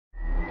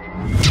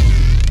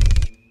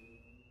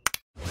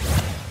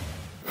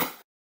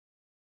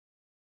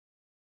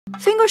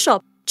Finger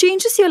Shop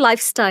changes your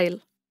lifestyle.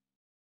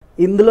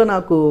 ఇందులో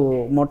నాకు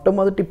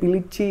మొట్టమొదటి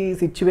పిలిచి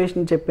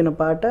సిచ్యువేషన్ చెప్పిన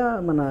పాట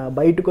మన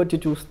బయటకు వచ్చి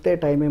చూస్తే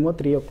టైం ఏమో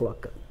 3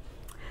 o'clock.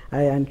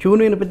 ఆయన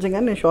ట్యూన్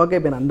వినిపించగానే నేను షాక్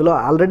అయిపోయాను. అందులో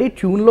ఆల్రెడీ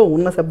ట్యూన్లో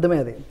ఉన్న శబ్దమే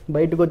అది.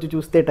 బయటకు వచ్చి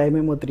చూస్తే టైం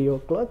ఏమో 3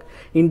 o'clock,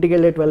 ఇంటికి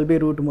వెళ్ళే 12B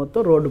రూట్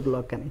మొత్తం రోడ్డు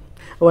బ్లాక్ అని.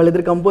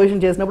 వాళ్ళిద్దరు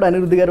కంపోజిషన్ చేసినప్పుడు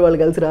అనిరుద్ధ్ గారు వాళ్ళు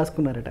కలిసి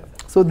రాసుకున్నారట.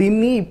 సో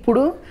దీన్ని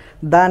ఇప్పుడు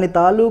దాని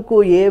తాలూకు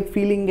ఏ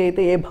ఫీలింగ్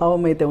అయితే, ఏ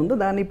భావం అయితే ఉందో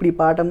దాన్ని ఇప్పుడు ఈ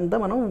పాట అంతా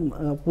మనం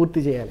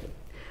పూర్తి చేయాలి.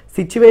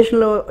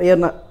 సిచ్యువేషన్లో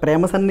ఏమన్నా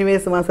ప్రేమ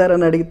సన్నివేశమా సార్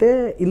అని అడిగితే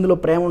ఇందులో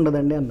ప్రేమ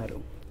ఉండదండి అన్నారు.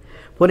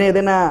 పోనీ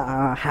ఏదైనా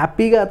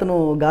హ్యాపీగా అతను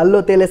గాల్లో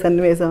తేలే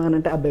సన్నివేశం అని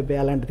అంటే అబ్బాయి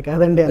అలాంటిది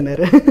కాదండి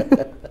అన్నారు.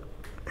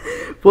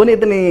 పోనీ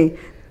ఇతని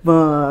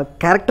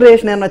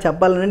క్యారెక్టరేషన్ ఏమన్నా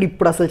చెప్పాలంటే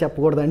ఇప్పుడు అసలు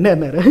చెప్పకూడదండి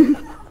అన్నారు.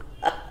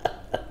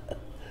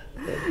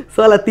 సో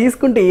అలా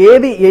తీసుకుంటే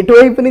ఏది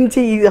ఎటువైపు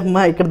నుంచి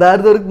అమ్మా ఇక్కడ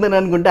దారి దొరుకుతుందని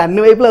అనుకుంటే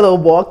అన్ని వైపులు అది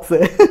ఒక బాక్స్.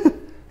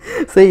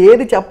 సో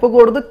ఏది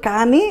చెప్పకూడదు,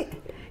 కానీ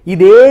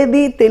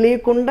ఇదేది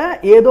తెలియకుండా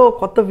ఏదో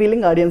కొత్త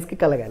ఫీలింగ్ ఆడియన్స్కి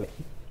కలగాలి.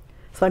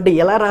 సో అంటే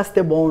ఎలా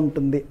రాస్తే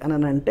బాగుంటుంది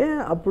అని అంటే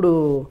అప్పుడు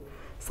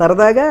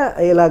సరదాగా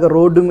ఇలాగ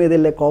రోడ్డు మీద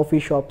వెళ్ళే కాఫీ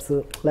షాప్స్,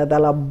 లేదా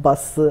అలా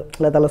బస్సు,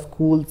 లేదా అలా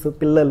స్కూల్స్,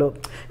 పిల్లలు,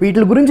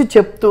 వీటి గురించి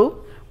చెప్తూ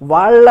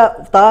వాళ్ళ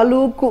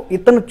తాలూకు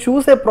ఇతను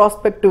చూసే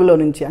ప్రాస్పెక్టివ్లో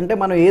నుంచి, అంటే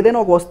మనం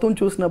ఏదైనా ఒక వస్తువుని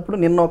చూసినప్పుడు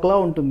నిన్న ఒకలా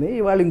ఉంటుంది,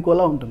 ఇవాళ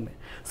ఇంకోలా ఉంటుంది.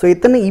 సో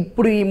ఇతను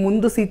ఇప్పుడు ఈ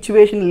ముందు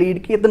సిచ్యువేషన్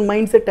లీడ్కి ఇతని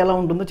మైండ్ సెట్ ఎలా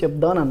ఉంటుందో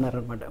చెప్దామని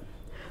అన్నారనమాట.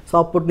 సో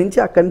అప్పటి నుంచి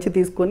అక్కడి నుంచి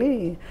తీసుకొని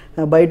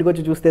బయటకు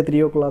వచ్చి చూస్తే 3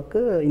 o'clock,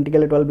 ఇంటికి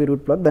వెళ్ళే 12B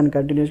రూట్ బ్లాక్, దాన్ని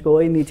కంటిన్యూస్గా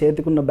పోయి నీ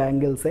చేతికున్న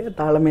బ్యాంగిల్సే,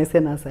 తాళమేసే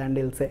నా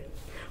శాండిల్సే,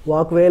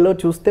 వాక్వేలో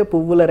చూస్తే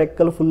పువ్వుల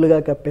రెక్కలు ఫుల్గా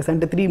కప్పేసి,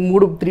 అంటే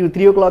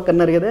 3 o'clock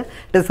అన్నారు కదా,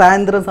 అంటే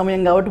సాయంత్రం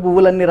సమయం కాబట్టి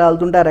పువ్వులన్నీ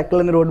రాలుతుంటే ఆ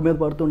రెక్కలన్నీ రోడ్డు మీద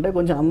పడుతుంటాయి,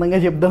 కొంచెం అందంగా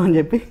చెప్దామని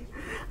చెప్పి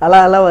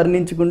అలా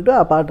వర్ణించుకుంటూ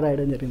ఆ పాట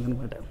రాయడం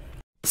జరిగిందనమాట.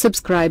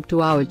 Subscribe to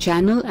our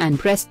channel and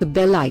press the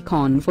bell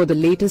icon for the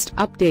latest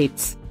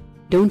updates.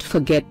 Don't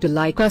forget to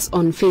like us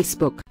on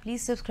Facebook.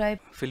 Please subscribe.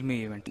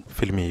 FilmiEvents.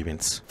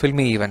 FilmiEvents.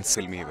 FilmiEvents.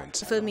 FilmiEvents.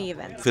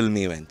 FilmiEvents.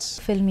 FilmiEvents.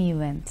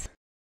 FilmiEvents.